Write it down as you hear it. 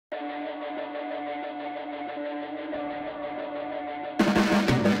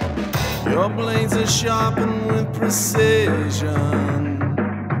Your blades are sharpened with precision,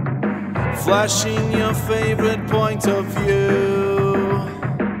 flashing your favorite point of view.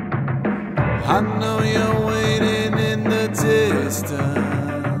 I know you're waiting in the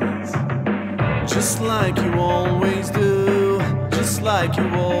distance, just like you always do, just like you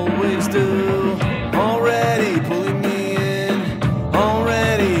always do. Already pulling me in,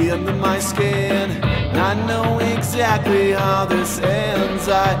 already under my skin. I know exactly how this ends.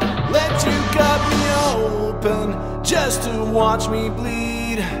 I let you cut me open just to watch me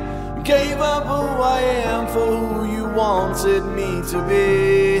bleed. Gave up who I am for who you wanted me to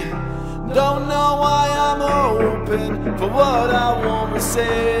be. Don't know why I'm hoping for what I won't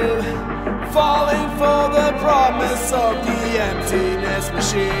receive. Falling for the promise of the emptiness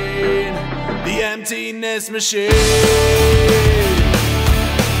machine. The emptiness machine.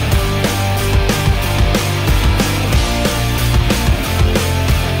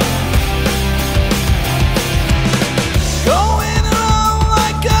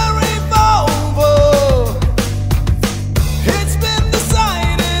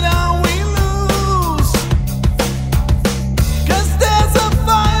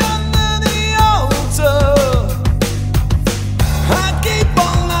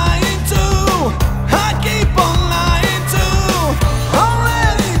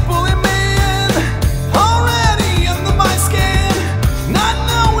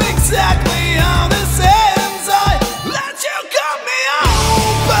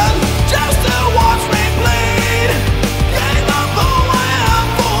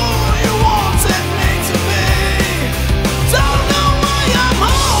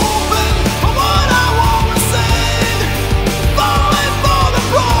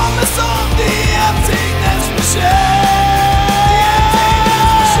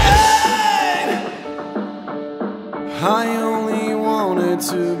 I only wanted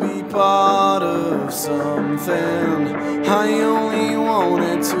to be part of something. I only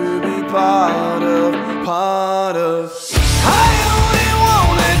wanted to be part of